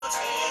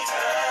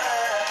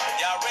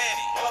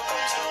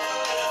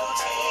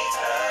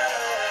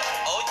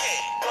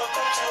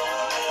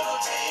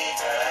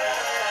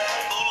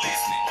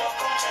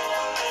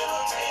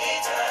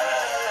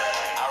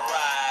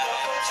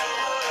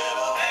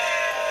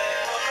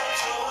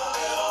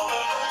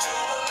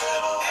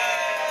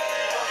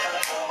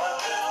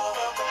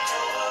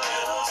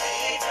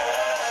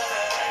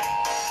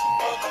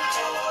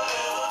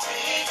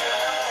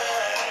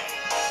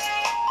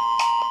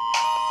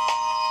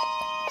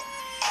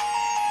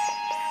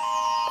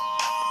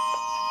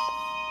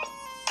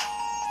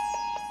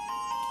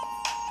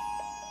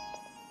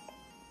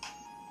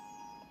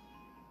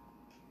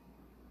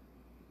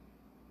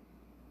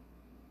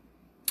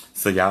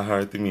So y'all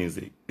heard the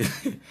music.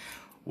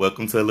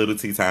 Welcome to a Little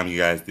Tea Time, you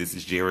guys. This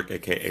is Jarek,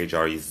 aka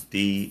Jarius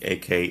D,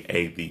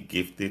 aka the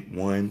Gifted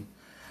One.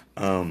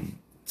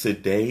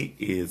 Today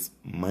is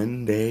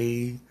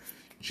Monday,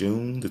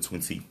 June the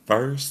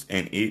 21st,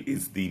 and it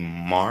is the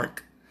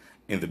mark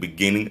in the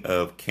beginning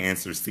of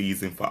cancer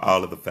season for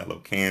all of the fellow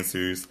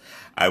cancers.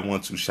 I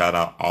want to shout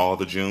out all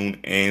the June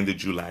and the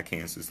July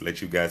cancers,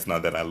 let you guys know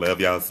that I love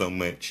y'all so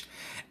much.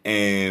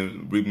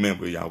 And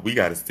remember, y'all, we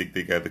got to stick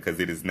together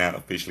because it is now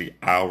officially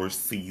our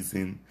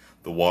season.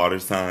 The water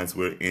signs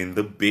were in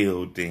the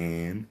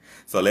building.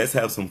 So let's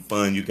have some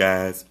fun, you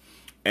guys.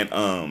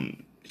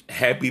 And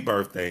happy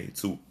birthday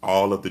to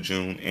all of the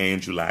June and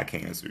July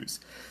cancers.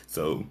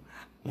 So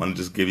want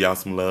to just give y'all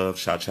some love,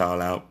 shout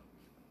y'all out.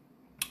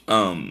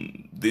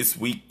 This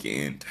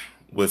weekend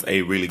was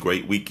a really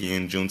great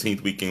weekend. Juneteenth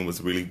weekend was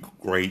really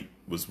great,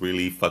 was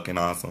really fucking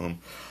awesome.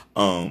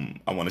 I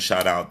want to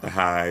shout out the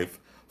Hive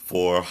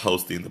for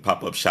hosting the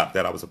pop-up shop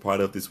that I was a part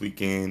of this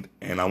weekend.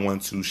 And I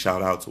want to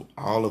shout out to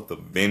all of the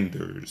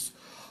vendors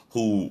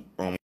who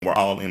were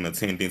all in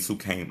attendance, who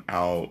came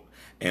out.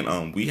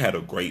 And we had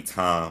a great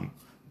time.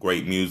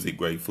 Great music,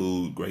 great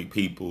food, great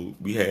people.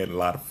 We had a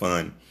lot of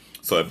fun.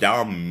 So if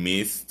y'all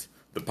missed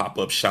the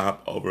pop-up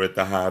shop over at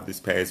the Hive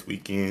this past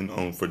weekend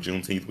for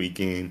Juneteenth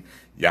weekend,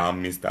 y'all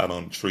missed out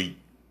on a treat.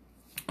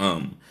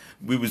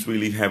 We was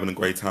really having a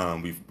great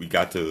time. We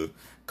got to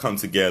come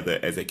together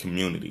as a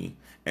community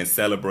and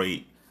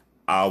celebrate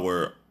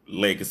our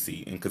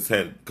legacy and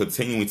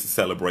continuing to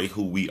celebrate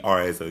who we are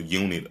as a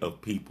unit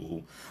of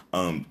people.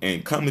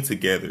 And coming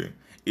together,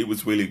 it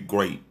was really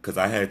great because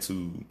I had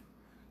to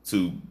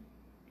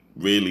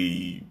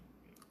really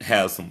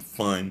have some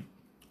fun.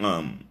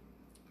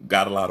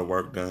 Got a lot of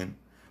work done,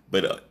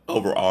 but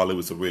overall it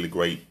was a really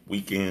great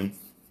weekend.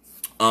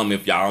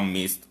 If y'all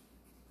missed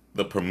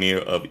the premiere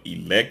of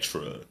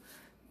Electra,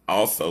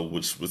 also,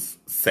 which was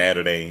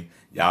Saturday,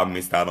 y'all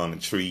missed out on a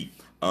treat.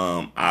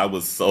 I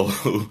was so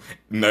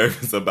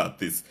nervous about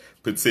this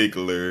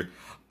particular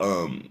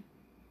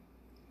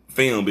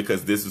film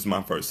because this was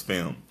my first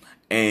film,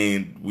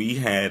 and we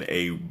had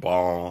a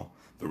ball.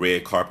 The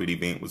red carpet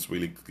event was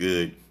really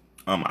good.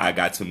 I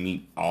got to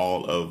meet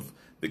all of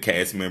the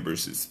cast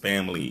members'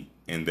 family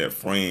and their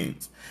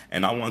friends.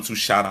 And I want to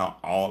shout out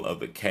all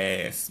of the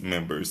cast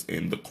members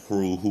and the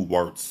crew who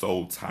worked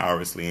so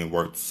tirelessly and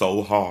worked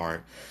so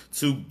hard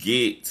to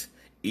get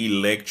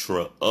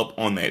Electra up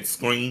on that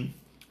screen.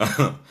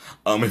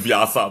 If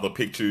y'all saw the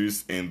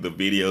pictures and the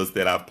videos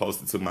that I've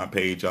posted to my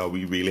page, y'all,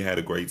 we really had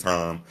a great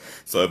time.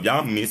 So if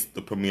y'all missed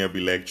the premiere of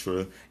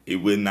Electra, it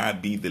will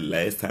not be the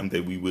last time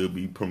that we will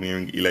be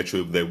premiering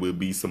Electra. There will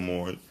be some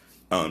more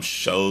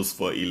shows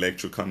for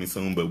Electra coming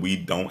soon, but we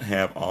don't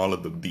have all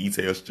of the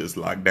details just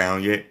locked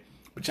down yet.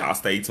 But y'all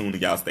stay tuned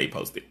and y'all stay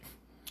posted.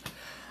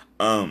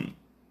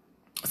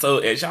 So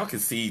as y'all can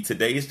see,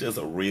 today is just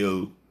a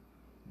real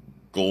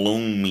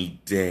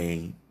gloomy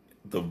day.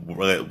 The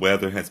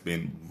weather has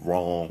been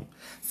wrong.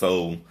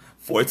 So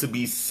for it to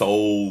be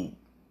so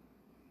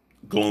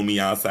gloomy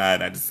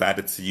outside, I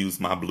decided to use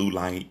my blue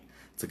light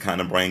to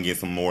kind of bring in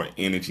some more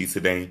energy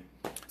today.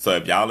 So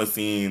if y'all are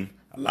seeing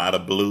a lot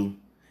of blue,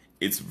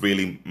 it's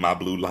really my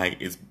blue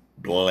light is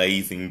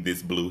blazing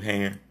this blue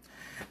hair.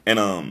 And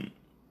I'm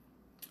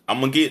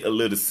gonna get a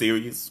little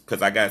serious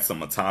because I got some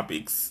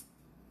topics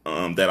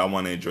that I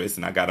want to address,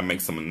 and I got to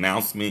make some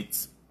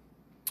announcements.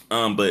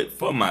 But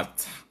for my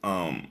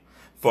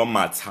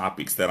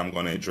topics that I'm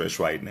going to address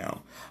right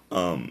now,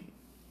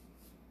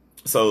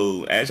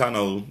 so as y'all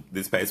know,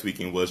 this past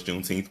weekend was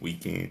Juneteenth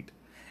weekend,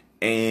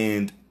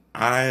 and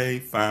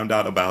I found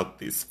out about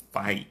this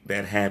fight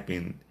that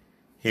happened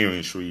here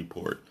in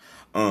Shreveport.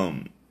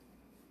 I'm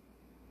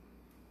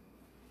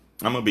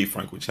gonna be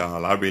frank with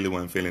y'all. I really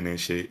wasn't feeling that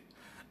shit.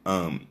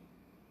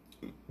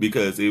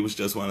 Because it was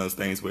just one of those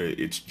things where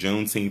it's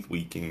Juneteenth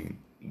weekend.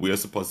 We're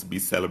supposed to be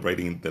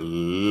celebrating the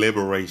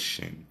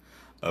liberation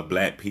of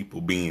black people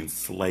being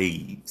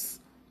slaves.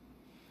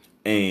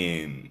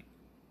 And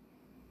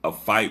a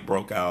fight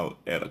broke out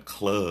at a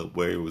club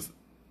where it was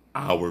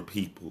our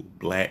people,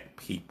 black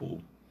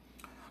people.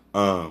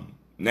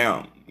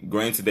 Now,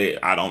 granted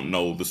that I don't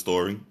know the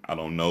story. I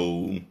don't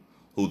know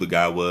who the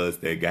guy was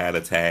that got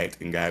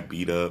attacked and got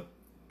beat up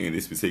in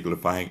this particular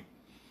fight.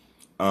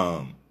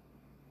 I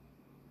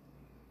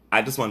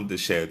just wanted to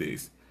share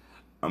this.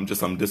 I'm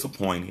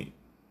disappointed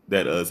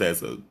that us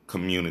as a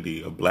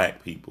community of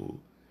black people,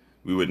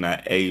 we were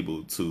not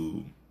able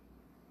to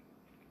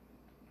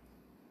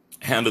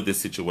handle this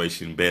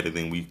situation better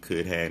than we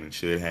could have and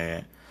should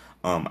have.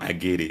 I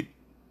get it.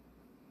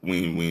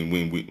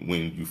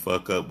 When you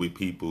fuck up with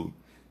people,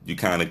 you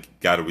kind of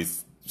got to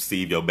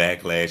receive your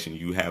backlash, and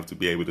you have to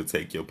be able to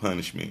take your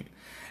punishment.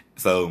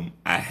 So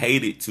I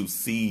hated to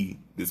see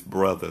this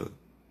brother,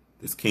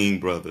 this king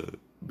brother,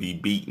 be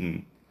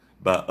beaten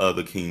by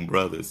other king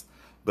brothers,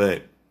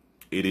 but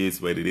it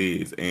is what it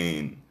is.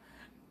 And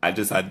I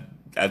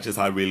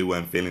really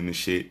wasn't feeling the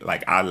shit.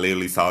 Like, I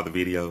literally saw the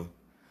video,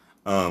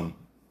 and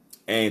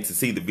to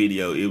see the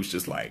video, it was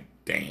just like,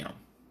 damn,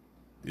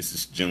 this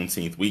is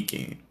Juneteenth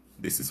weekend.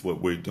 This is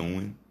what we're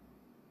doing.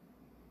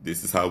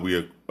 This is how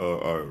we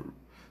are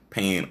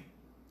paying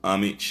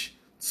homage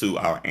to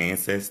our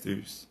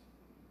ancestors,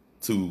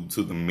 to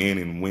the men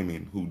and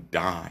women who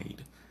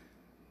died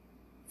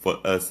for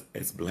us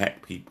as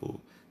black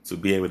people to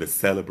be able to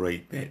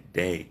celebrate that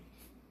day,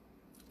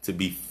 to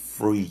be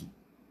free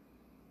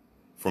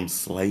from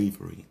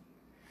slavery.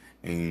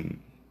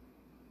 And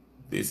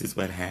this is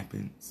what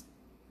happens.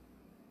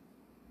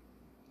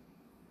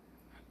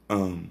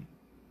 I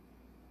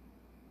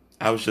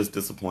was just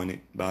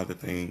disappointed by the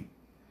thing,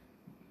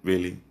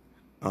 really,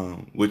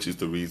 which is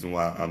the reason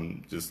why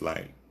I'm just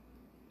like,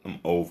 I'm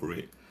over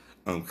it.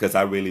 Because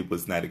I really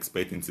was not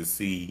expecting to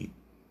see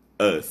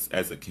us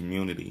as a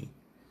community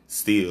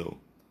still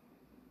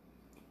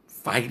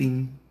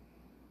fighting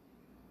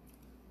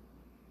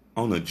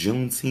on a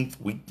Juneteenth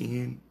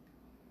weekend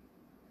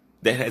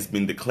that has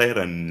been declared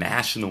a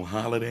national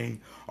holiday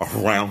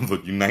around the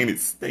United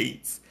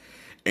States.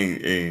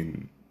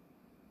 And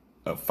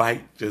a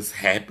fight just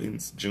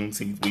happens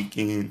Juneteenth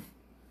weekend.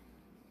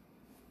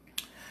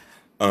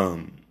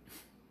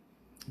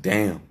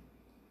 Damn.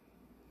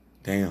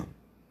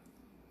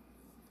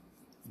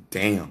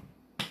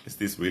 Is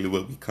this really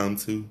what we come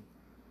to?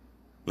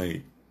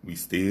 Like, we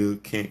still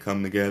can't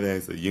come together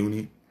as a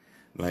unit?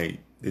 Like,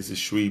 this is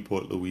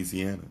Shreveport,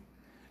 Louisiana.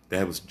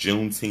 That was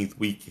Juneteenth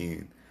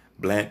weekend.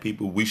 Black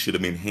people, we should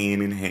have been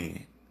hand in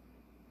hand.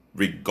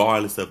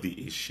 Regardless of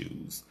the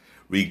issues.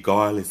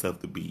 Regardless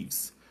of the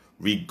beefs.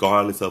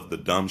 Regardless of the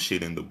dumb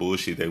shit and the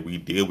bullshit that we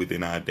deal with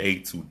in our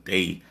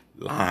day-to-day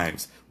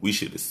lives, we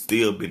should have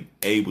still been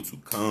able to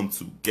come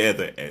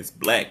together as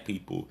black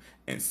people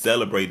and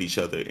celebrate each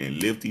other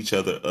and lift each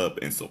other up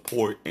and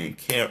support and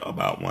care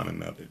about one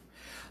another.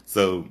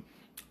 So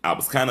I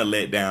was kind of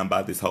let down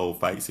by this whole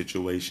fight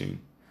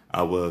situation.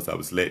 I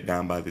was let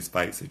down by this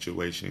fight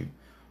situation.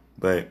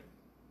 But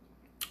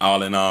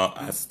all in all,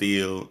 I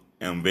still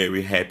am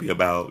very happy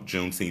about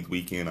Juneteenth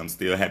weekend. I'm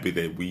still happy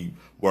that we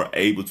were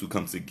able to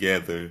come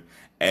together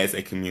as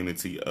a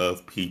community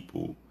of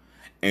people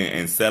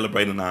and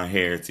celebrating our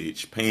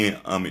heritage, paying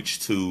homage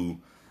to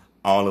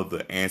all of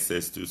the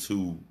ancestors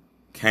who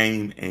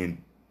came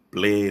and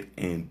bled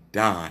and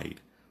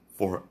died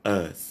for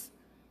us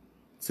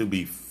to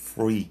be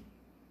free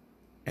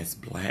as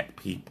black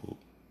people.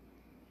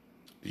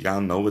 Do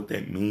y'all know what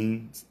that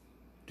means?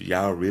 Do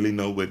y'all really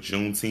know what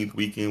Juneteenth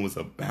weekend was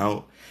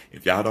about?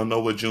 If y'all don't know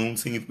what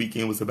Juneteenth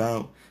weekend was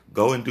about,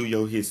 go and do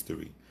your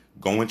history.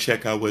 Go and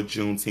check out what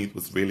Juneteenth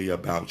was really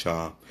about,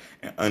 y'all.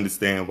 And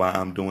understand why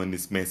I'm doing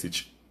this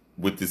message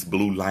with this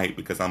blue light,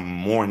 because I'm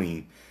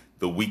mourning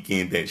the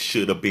weekend that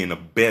should have been a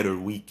better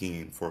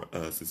weekend for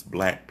us as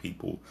black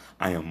people.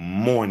 I am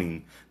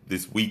mourning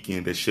this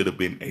weekend that should have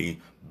been a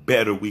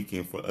better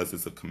weekend for us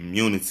as a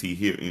community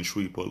here in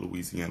Shreveport,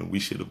 Louisiana. We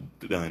should have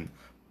done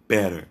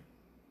better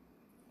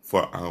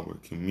for our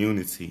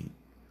community,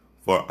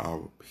 for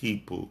our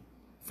people,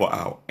 for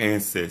our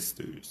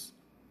ancestors.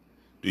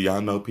 Do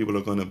y'all know people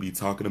are going to be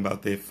talking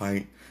about that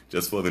fight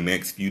just for the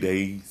next few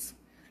days?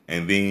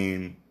 And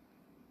then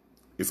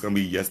it's going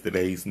to be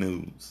yesterday's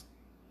news.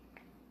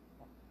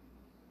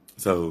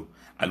 So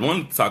I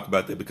wanted to talk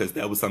about that because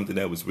that was something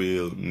that was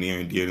real near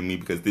and dear to me,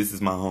 because this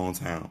is my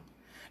hometown.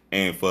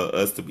 And for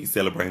us to be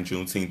celebrating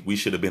Juneteenth, we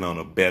should have been on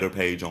a better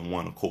page, on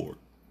one accord.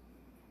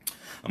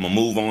 I'm going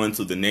to move on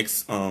to the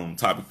next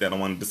topic that I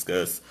want to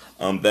discuss.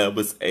 There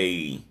was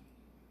a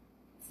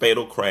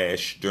fatal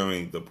crash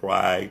during the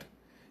Pride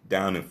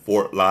down in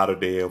Fort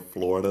Lauderdale,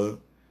 Florida,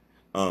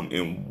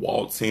 in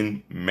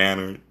Walton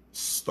Manor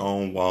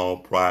Stonewall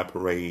Pride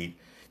Parade,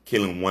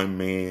 killing one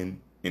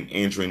man and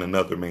injuring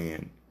another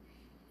man.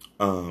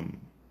 I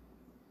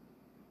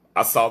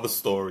saw the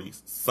story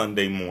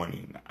Sunday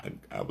morning.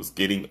 I was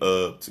getting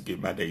up to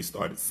get my day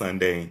started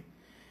Sunday,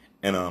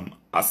 and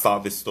I saw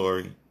this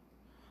story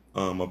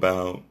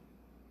about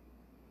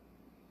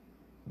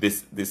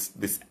this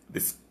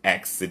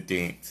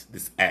accident,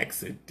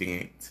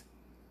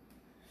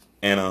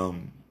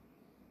 and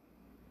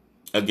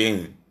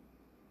again,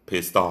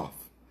 pissed off,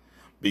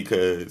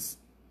 because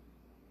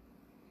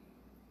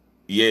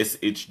yes,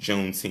 it's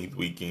Juneteenth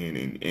weekend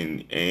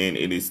and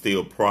it is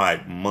still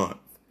Pride Month.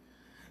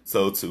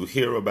 So to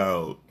hear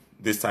about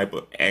this type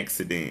of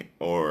accident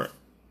or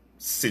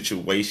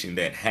situation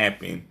that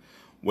happened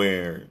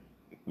where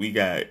we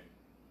got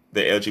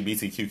the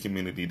LGBTQ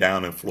community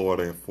down in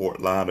Florida in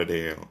Fort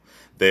Lauderdale,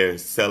 they're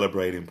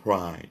celebrating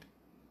Pride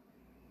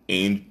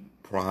in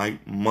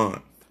Pride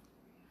Month.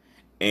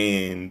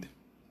 And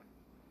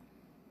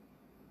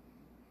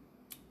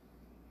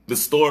the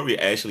story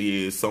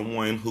actually is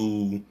someone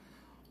who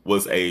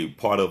was a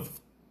part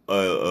of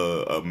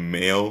a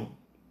male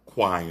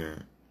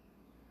choir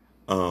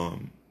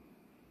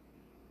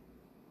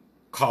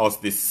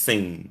caused this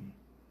scene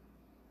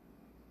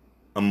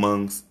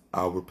amongst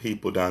our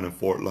people down in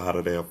Fort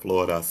Lauderdale,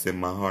 Florida. I send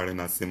my heart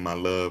and I send my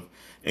love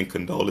and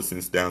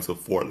condolences down to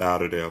Fort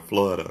Lauderdale,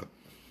 Florida.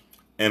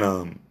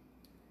 And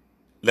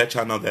let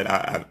y'all know that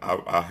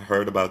I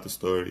heard about the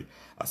story.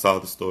 I saw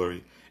the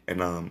story.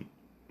 And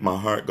my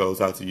heart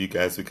goes out to you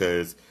guys,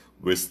 because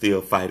we're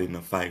still fighting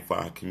the fight for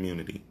our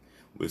community.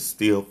 We're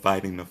still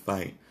fighting the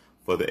fight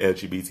for the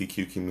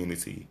LGBTQ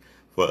community,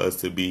 for us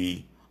to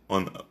be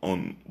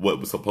on what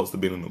was supposed to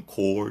be an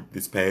accord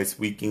this past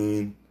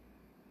weekend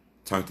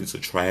turned into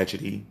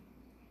tragedy.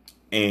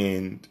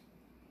 And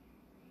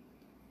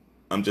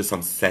I'm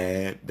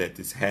sad that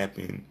this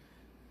happened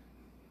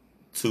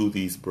to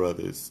these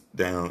brothers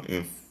down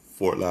in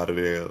Fort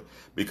Lauderdale,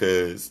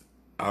 because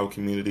our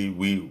community,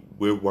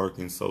 we're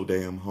working so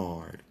damn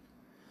hard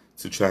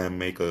to try and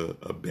make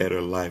a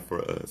better life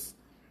for us.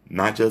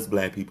 Not just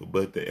black people,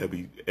 but the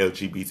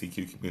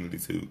LGBTQ community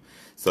too.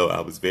 So I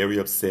was very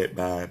upset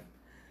by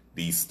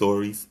these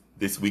stories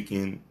this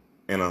weekend,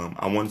 and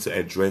I wanted to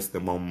address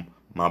them on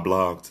my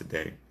blog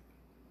today.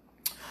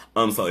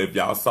 So if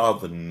y'all saw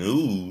the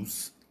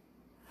news,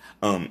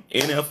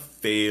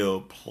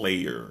 NFL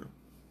player,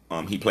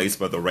 he plays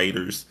for the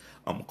Raiders,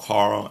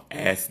 Carl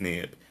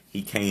Asnip,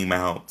 he came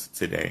out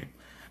today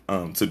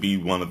to be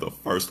one of the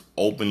first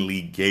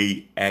openly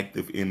gay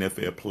active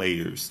NFL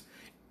players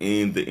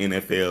in the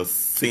NFL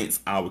since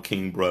our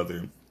king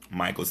brother,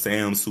 Michael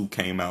Sams, who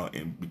came out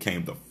and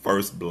became the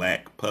first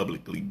black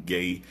publicly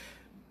gay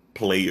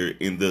player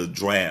in the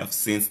draft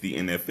since the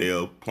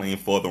NFL, playing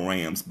for the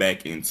Rams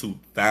back in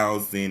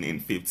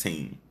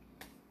 2015.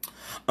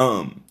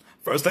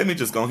 First, let me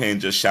just go ahead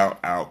and just shout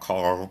out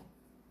Carl.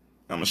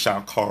 I'm going to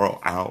shout Carl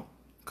out.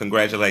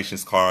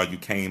 Congratulations, Carl. You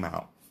came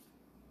out.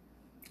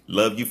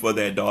 Love you for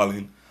that,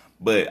 darling.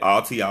 But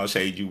all to y'all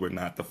shade, you were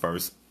not the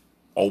first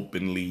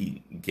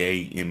openly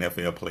gay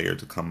NFL player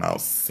to come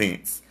out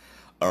since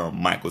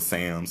Michael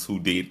Sams, who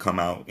did come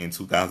out in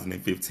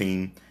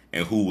 2015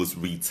 and who was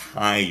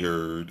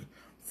retired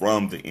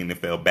from the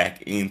NFL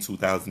back in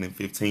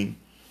 2015.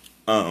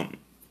 I'm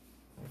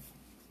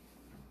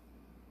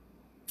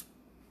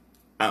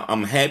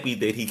happy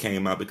that he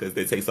came out, because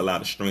that takes a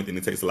lot of strength and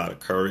it takes a lot of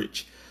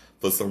courage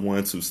for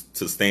someone to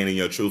stand in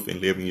your truth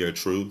and live in your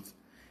truth.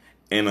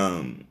 And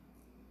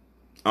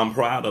I'm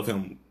proud of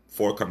him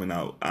for coming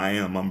out.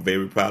 I'm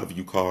very proud of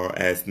you, Carl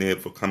Asnip,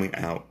 for coming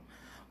out.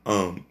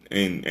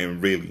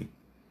 And really,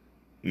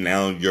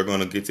 now you're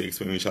gonna get to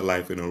experience your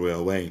life in a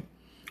real way.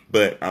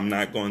 But I'm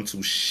not going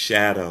to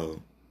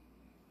shadow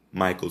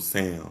Michael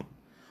Sam,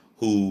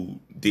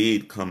 who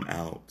did come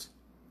out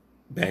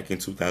back in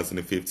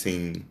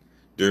 2015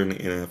 during the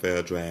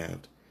NFL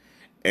draft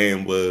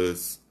and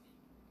was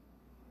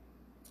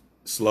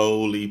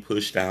slowly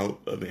pushed out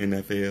of the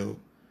NFL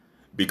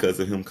because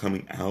of him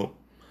coming out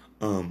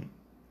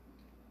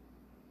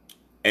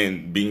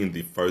and being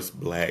the first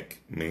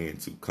black man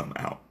to come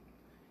out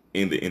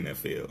in the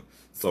NFL.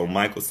 So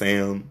Michael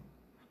Sam,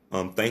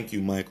 thank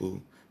you,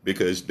 Michael,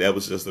 because that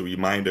was just a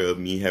reminder of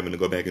me having to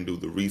go back and do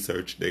the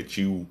research that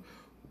you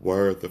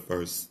were the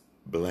first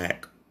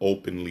black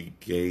openly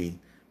gay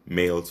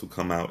male to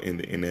come out in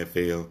the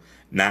NFL.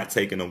 Not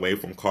taken away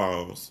from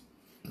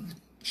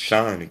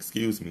Sean,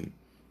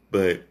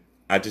 but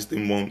I just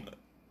didn't want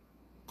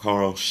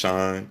Carl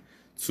Sean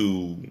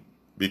to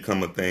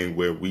become a thing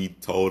where we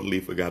totally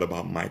forgot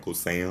about Michael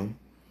Sam,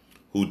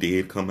 who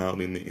did come out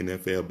in the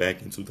NFL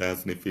back in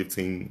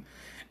 2015.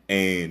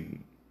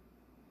 And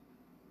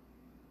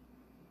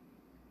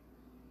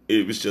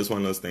it was just one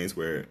of those things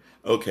where,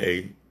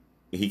 okay,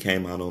 he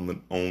came out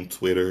on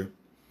Twitter,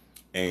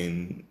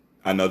 and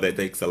I know that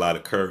takes a lot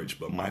of courage,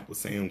 but Michael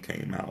Sam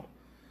came out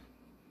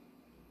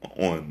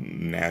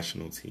on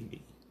national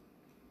TV.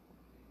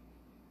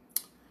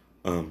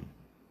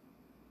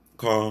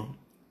 Carl,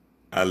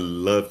 I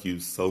love you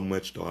so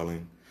much,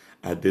 darling.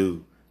 I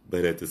do.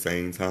 But at the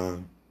same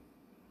time,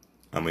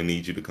 I'm going to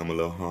need you to come a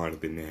little harder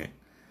than that.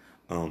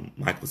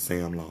 Michael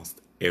Sam lost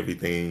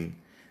everything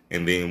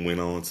and then went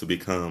on to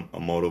become a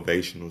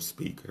motivational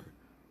speaker.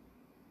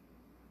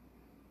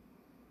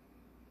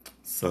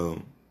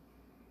 So,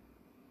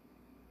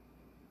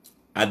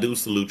 I do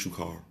salute you,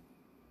 Carl.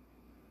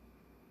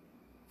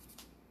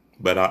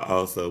 But I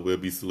also will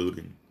be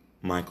saluting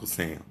Michael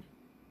Sam.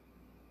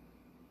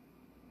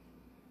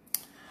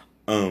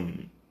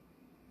 I'm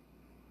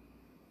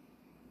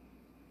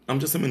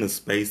in a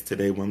space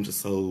today where I'm just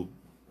so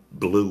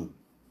blue,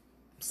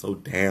 so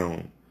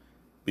down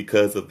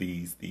because of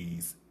these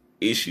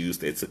issues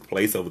that took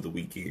place over the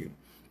weekend.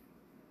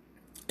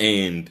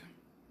 And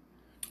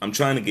I'm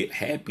trying to get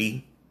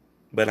happy,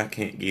 but I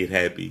can't get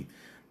happy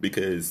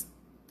because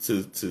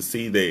to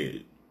see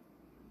that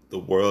the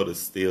world is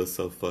still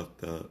so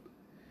fucked up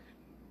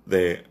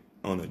that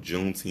on a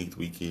Juneteenth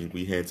weekend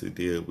we had to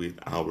deal with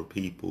our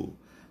people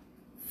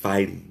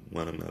fighting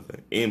one another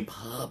in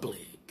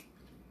public.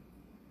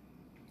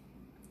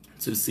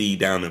 To see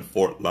down in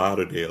Fort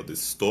Lauderdale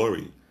this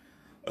story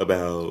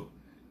about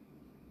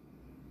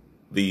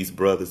these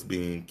brothers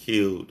being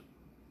killed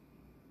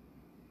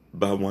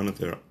by one of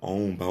their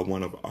own, by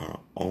one of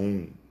our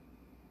own.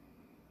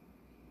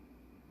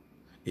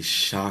 It's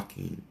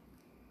shocking.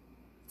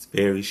 It's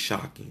very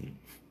shocking.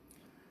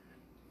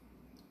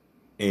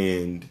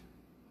 And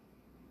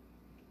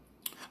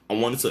I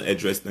wanted to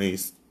address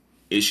these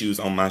issues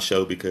on my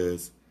show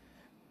because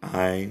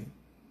I'm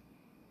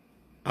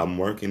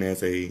working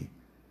as a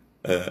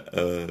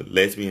a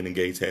lesbian and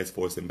gay task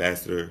force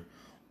ambassador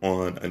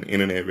on an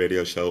internet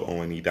radio show,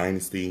 O&E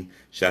Dynasty.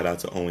 Shout out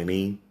to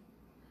O&E.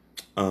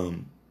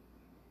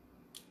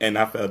 And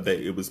I felt that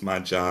it was my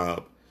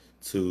job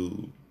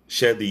to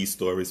share these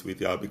stories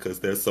with y'all because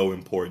they're so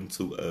important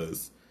to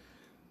us,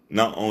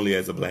 not only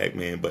as a black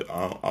man, but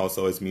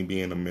also as me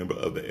being a member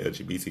of the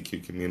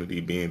LGBTQ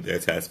community, being their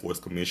task force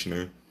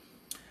commissioner.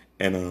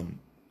 And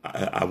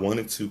I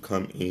wanted to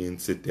come in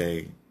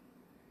today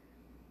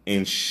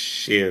and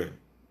share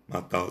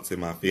my thoughts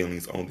and my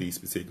feelings on these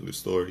particular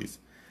stories.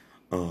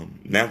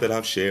 Now that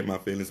I've shared my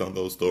feelings on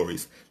those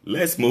stories,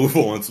 let's move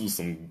on to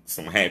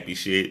some happy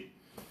shit.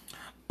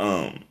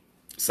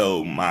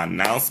 So my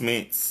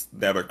announcements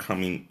that are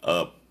coming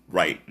up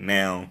right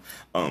now,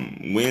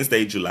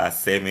 Wednesday, July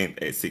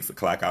 7th at 6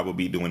 o'clock, I will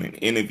be doing an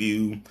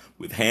interview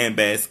with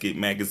Handbasket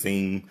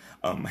Magazine.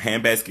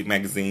 Handbasket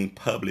Magazine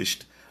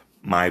published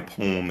my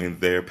poem in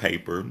their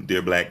paper.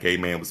 Dear Black Gay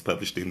Man was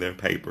published in their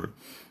paper.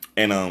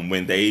 And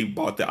when they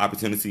bought the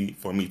opportunity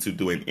for me to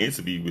do an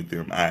interview with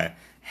them, I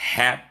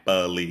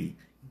happily,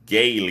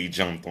 gaily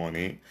jumped on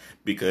it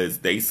because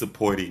they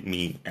supported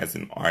me as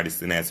an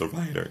artist and as a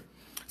writer.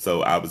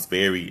 So I was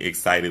very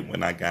excited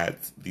when I got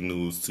the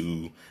news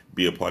to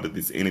be a part of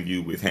this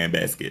interview with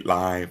Handbasket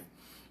Live.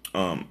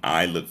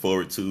 I look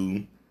forward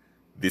to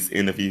this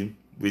interview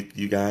with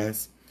you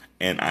guys,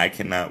 and I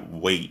cannot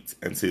wait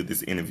until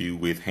this interview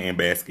with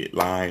Handbasket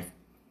Live.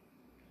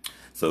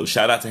 So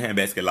shout out to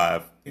Handbasket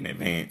Live in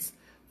advance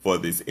for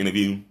this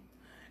interview.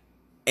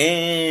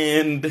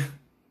 And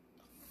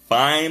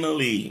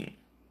finally,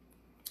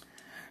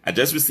 I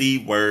just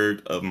received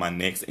word of my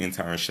next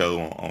intern show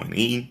on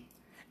O&E.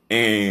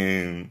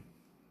 And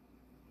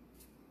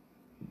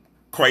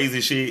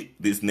crazy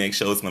shit, this next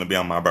show is going to be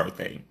on my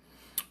birthday.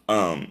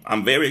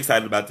 I'm very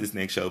excited about this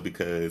next show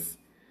because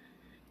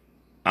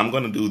I'm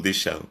going to do this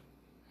show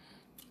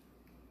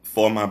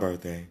for my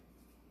birthday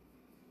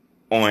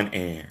on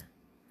air.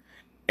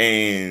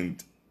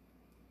 And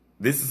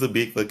this is a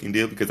big fucking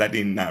deal because I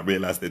did not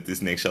realize that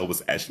this next show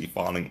was actually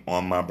falling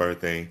on my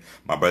birthday.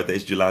 My birthday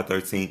is July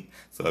 13th.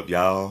 So if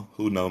y'all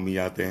who know me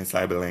out there in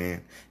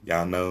Cyberland,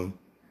 y'all know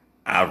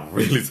I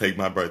really take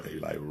my birthday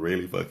like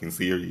really fucking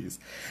serious.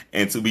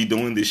 And to be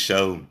doing this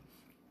show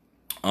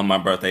on my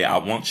birthday, I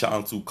want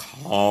y'all to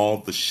call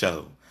the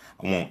show.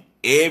 I want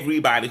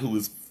everybody who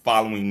is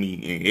following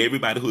me and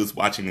everybody who is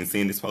watching and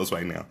seeing this post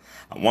right now,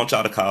 I want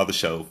y'all to call the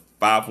show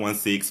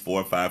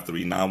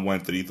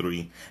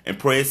 516-453-9133 and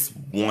press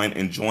 1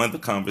 and join the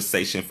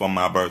conversation for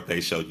my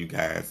birthday show, you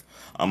guys.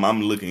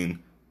 I'm looking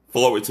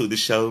forward to the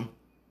show.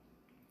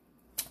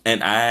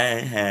 And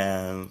I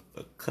have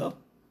a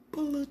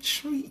couple of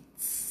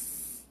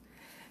treats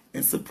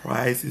and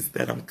surprises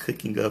that I'm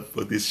cooking up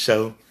for this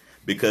show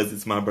because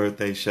it's my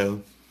birthday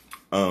show.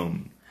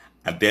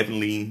 I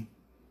definitely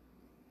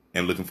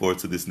am looking forward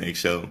to this next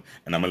show,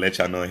 and I'm gonna let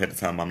y'all know ahead of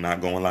time I'm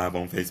not going live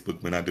on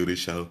Facebook when I do this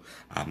show.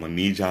 I'm gonna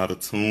need y'all to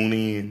tune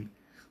in,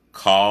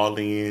 call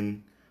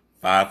in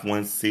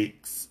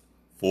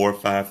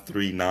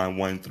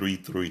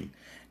 516-453-9133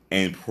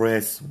 and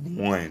press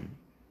 1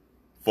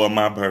 for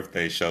my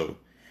birthday show.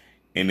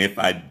 And if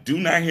I do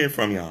not hear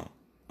from y'all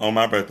on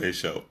my birthday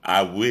show,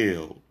 I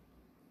will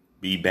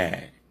be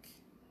back.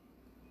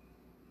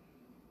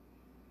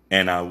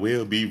 And I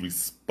will be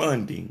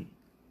responding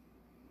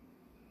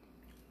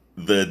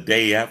the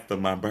day after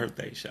my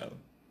birthday show.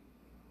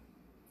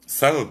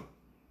 So,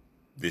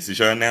 this is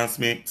your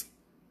announcement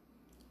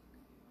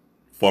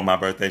for my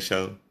birthday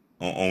show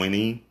on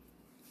O&E.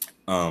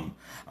 I'm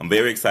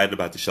very excited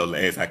about the show.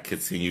 As I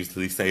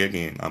continuously say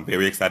again, I'm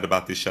very excited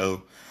about this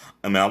show.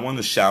 I want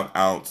to shout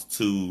out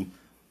to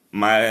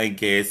my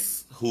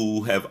guests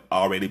who have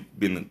already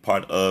been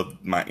part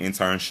of my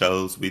intern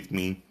shows with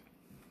me.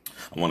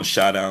 I want to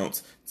shout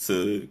out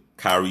to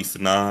Kyrie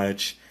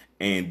Sinaj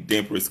and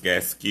Dempress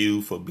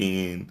Gaskew for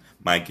being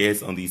my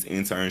guests on these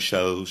intern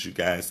shows. You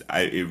guys,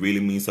 it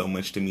really means so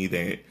much to me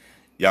that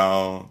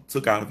y'all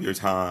took out of your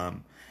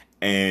time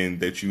and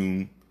that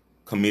you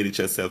committed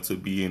yourself to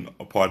being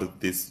a part of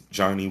this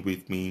journey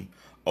with me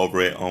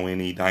over at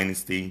O&E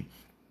Dynasty.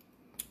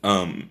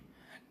 I'm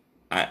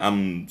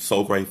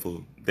so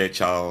grateful that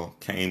y'all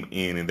came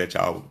in and that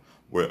y'all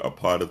were a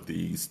part of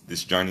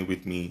this journey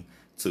with me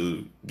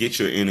to get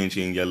your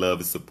energy and your love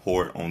and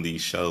support on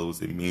these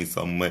shows. It means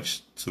so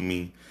much to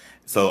me.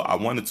 So I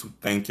wanted to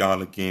thank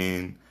y'all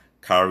again,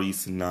 Kyrie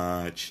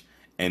Sinaj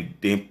and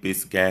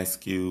Dempis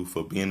Gaskew,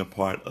 for being a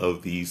part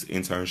of these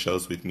intern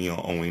shows with me on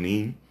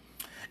O&E.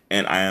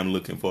 And I am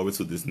looking forward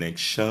to this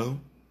next show.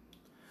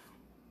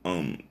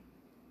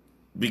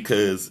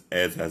 Because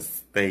as I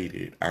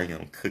stated, I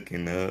am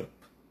cooking up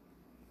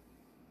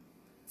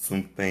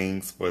some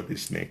things for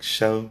this next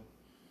show.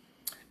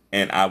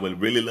 And I would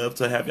really love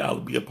to have y'all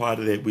be a part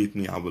of that with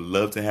me. I would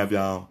love to have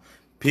y'all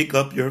pick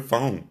up your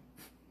phone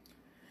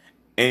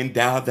and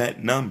dial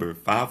that number,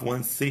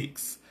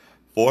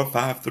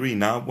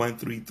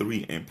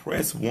 516-453-9133, and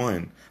press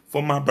 1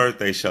 for my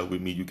birthday show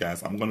with me, you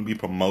guys. I'm going to be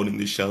promoting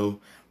this show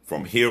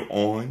from here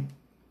on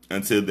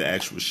until the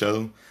actual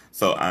show.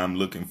 So I'm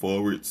looking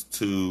forward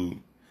to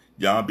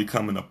y'all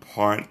becoming a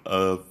part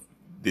of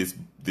this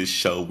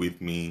show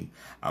with me.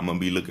 I'm gonna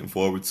be looking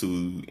forward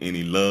to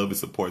any love and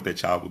support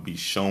that y'all will be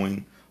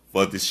showing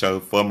for this show,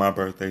 for my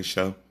birthday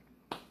show.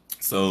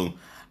 So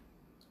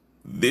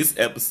this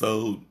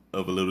episode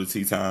of A Little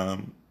Tea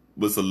Time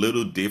was a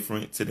little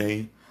different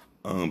today,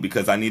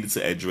 because I needed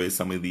to address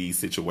some of these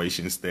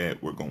situations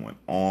that were going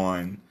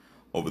on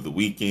over the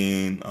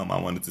weekend. I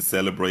wanted to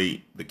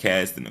celebrate the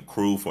cast and the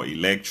crew for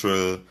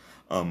Electra.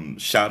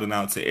 Shouting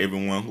out to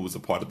everyone who was a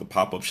part of the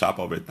pop-up shop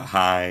over at the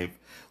Hive.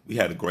 We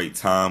had a great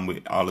time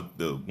with all of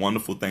the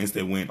wonderful things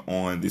that went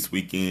on this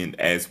weekend,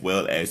 as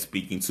well as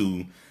speaking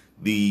to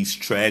these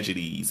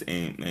tragedies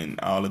and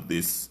all of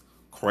this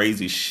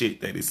crazy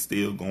shit that is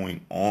still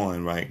going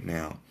on right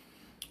now.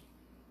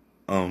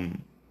 I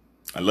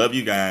love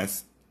you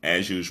guys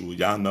as usual.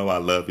 Y'all know I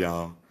love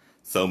y'all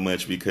so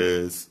much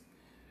because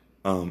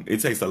it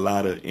takes a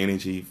lot of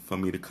energy for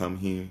me to come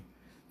here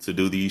to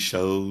do these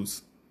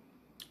shows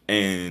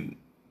and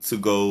to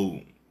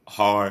go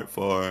hard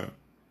for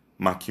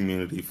my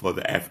community, for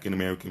the African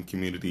American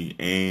community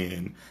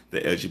and the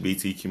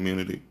LGBT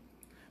community.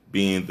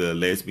 Being the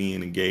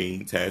lesbian and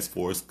gay task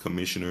force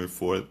commissioner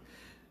for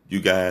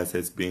you guys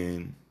has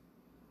been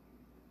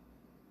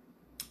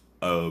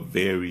a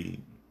very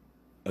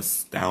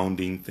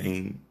astounding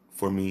thing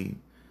for me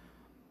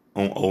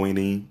on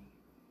O&E.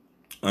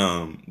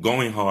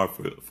 Going hard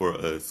for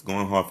us,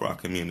 going hard for our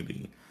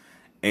community.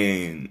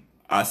 And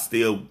I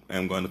still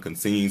am going to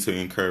continue to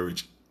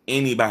encourage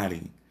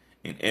anybody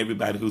and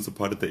everybody who's a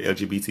part of the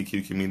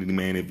LGBTQ community,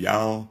 man. If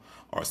y'all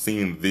are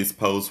seeing this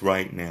post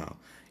right now,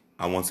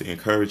 I want to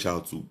encourage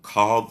y'all to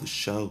call the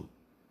show.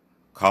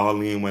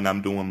 Call in when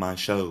I'm doing my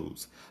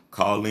shows.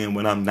 Call in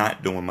when I'm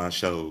not doing my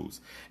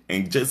shows.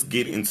 And just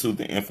get into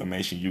the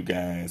information, you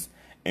guys.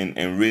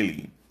 And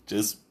really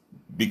just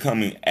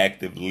becoming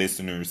active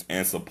listeners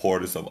and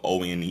supporters of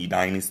O&E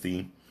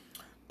Dynasty.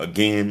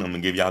 Again, I'm going to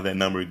give y'all that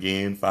number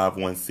again,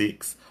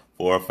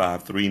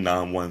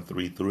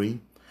 516-453-9133.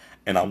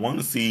 And I want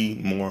to see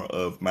more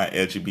of my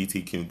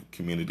LGBTQ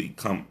community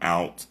come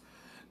out,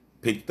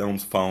 pick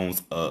those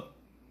phones up,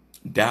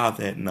 dial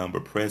that number,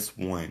 press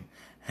 1.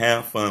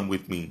 Have fun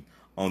with me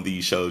on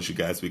these shows, you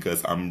guys,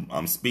 because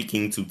I'm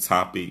speaking to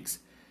topics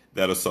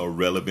that are so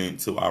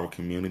relevant to our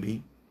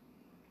community.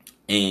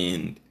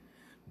 And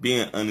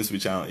being honest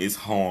with y'all, it's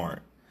hard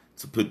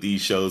to put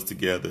these shows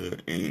together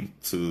and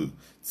to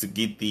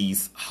get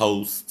these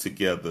hosts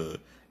together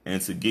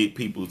and to get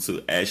people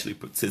to actually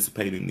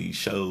participate in these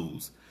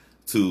shows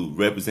to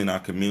represent our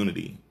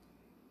community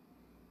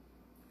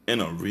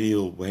in a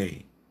real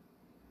way.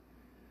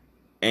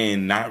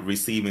 And not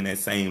receiving that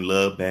same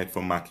love back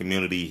from my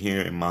community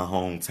here in my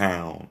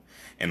hometown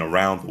and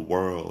around the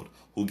world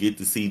who get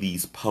to see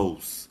these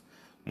posts.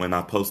 When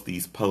I post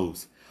these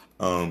posts,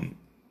 I'm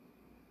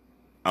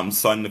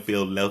starting to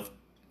feel left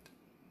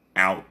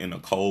out in the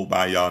cold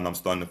by y'all, and I'm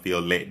starting to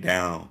feel let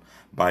down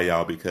by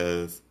y'all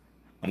because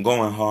I'm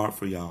going hard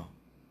for y'all.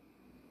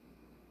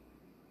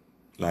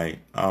 Like,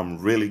 I'm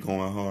really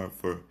going hard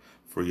for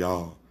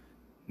y'all.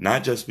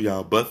 Not just for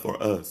y'all, but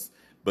for us.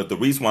 But the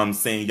reason why I'm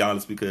saying y'all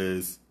is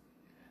because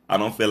I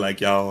don't feel like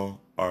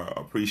y'all are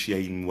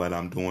appreciating what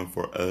I'm doing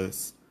for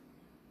us.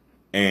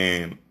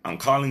 And I'm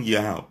calling you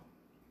out.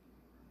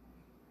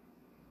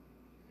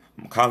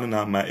 I'm calling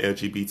out my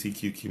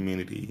LGBTQ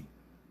community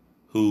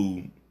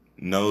who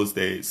knows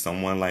that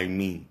someone like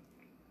me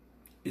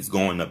is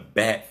going to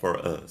bat for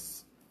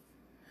us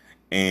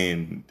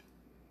and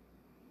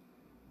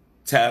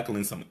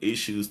tackling some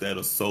issues that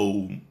are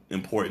so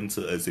important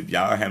to us. If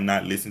y'all have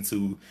not listened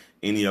to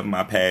any of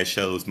my past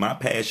shows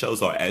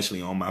are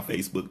actually on my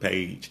Facebook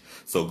page.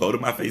 So go to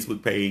my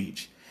Facebook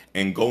page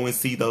and go and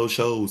see those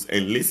shows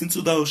and listen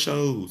to those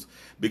shows,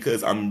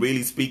 because I'm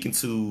really speaking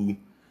to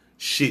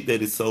shit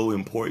that is so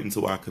important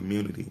to our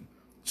community,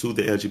 to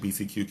the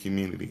LGBTQ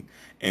community.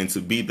 And to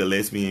be the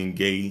lesbian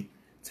gay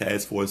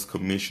task force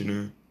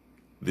commissioner,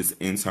 this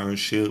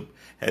internship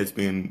has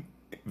been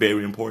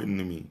very important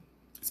to me.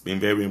 It's been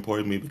very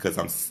important to me because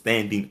I'm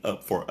standing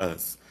up for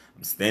us.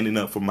 I'm standing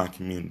up for my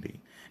community.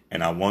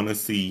 And I want to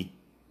see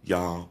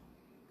y'all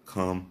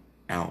come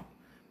out.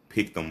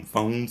 Pick them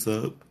phones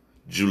up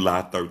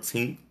July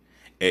 13th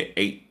at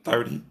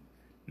 8:30,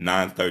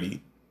 9:30.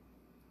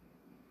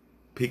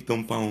 Pick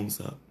them phones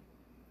up.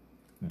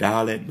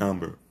 Dial that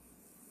number,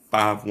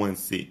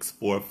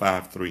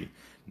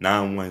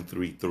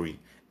 516-453-9133.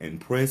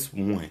 And press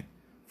 1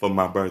 for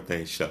my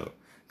birthday show.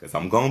 Because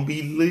I'm going to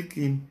be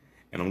looking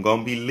and I'm going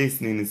to be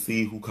listening to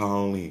see who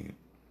call in.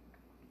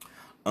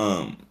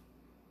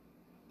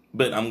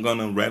 But I'm going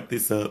to wrap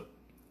this up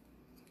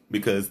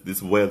because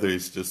this weather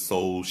is just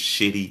so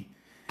shitty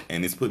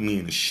and it's putting me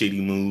in a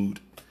shitty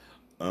mood.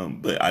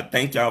 But I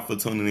thank y'all for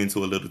tuning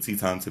into A Little Tea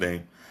Time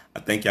today. I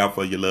thank y'all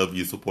for your love,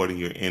 your support, and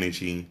your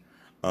energy.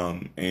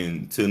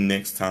 And till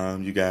next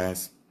time, you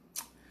guys,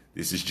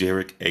 this is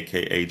Jarek,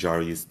 a.k.a.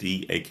 Jarius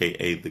D,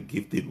 a.k.a. The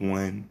Gifted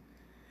One.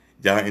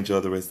 Y'all enjoy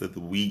the rest of the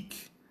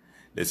week.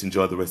 Let's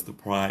enjoy the rest of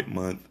Pride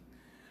Month.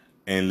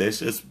 And let's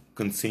just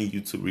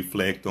continue to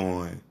reflect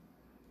on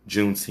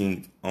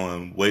Juneteenth,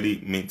 on what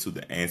it meant to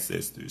the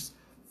ancestors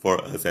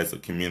for us as a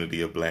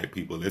community of black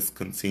people. Let's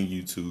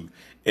continue to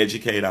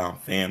educate our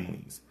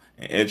families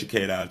and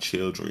educate our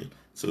children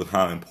to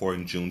how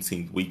important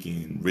Juneteenth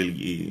weekend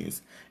really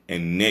is.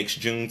 And next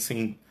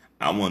Juneteenth,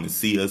 I want to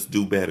see us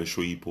do better,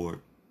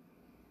 Shreveport.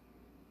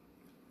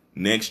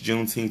 Next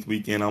Juneteenth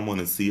weekend, I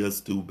want to see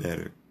us do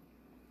better.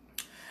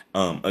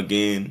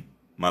 Again,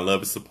 my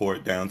love and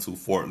support down to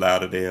Fort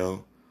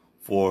Lauderdale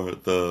for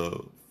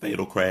the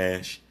fatal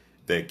crash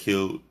that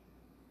killed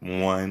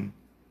one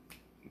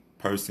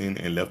person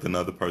and left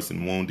another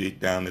person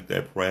wounded down at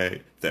that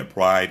pride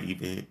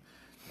event.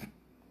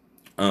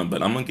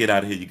 But I'm gonna get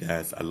out of here, you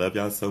guys. I love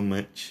y'all so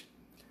much.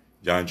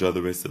 Y'all enjoy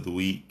the rest of the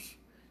week.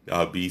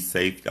 Y'all be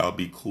safe. Y'all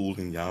be cool,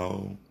 and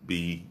y'all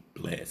be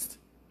blessed.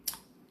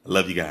 I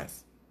love you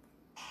guys.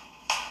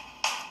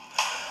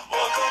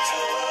 Welcome to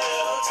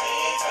Lil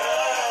Tea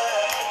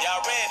Time.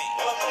 Y'all ready?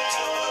 Welcome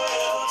to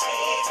Lil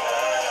Tea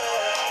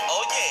Time.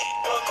 Oh yeah.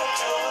 Welcome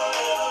to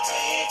Lil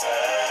Tea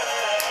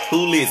Time. Who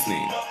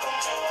listening? Welcome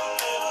to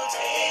Lil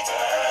Tea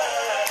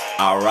Time.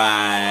 All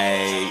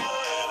right.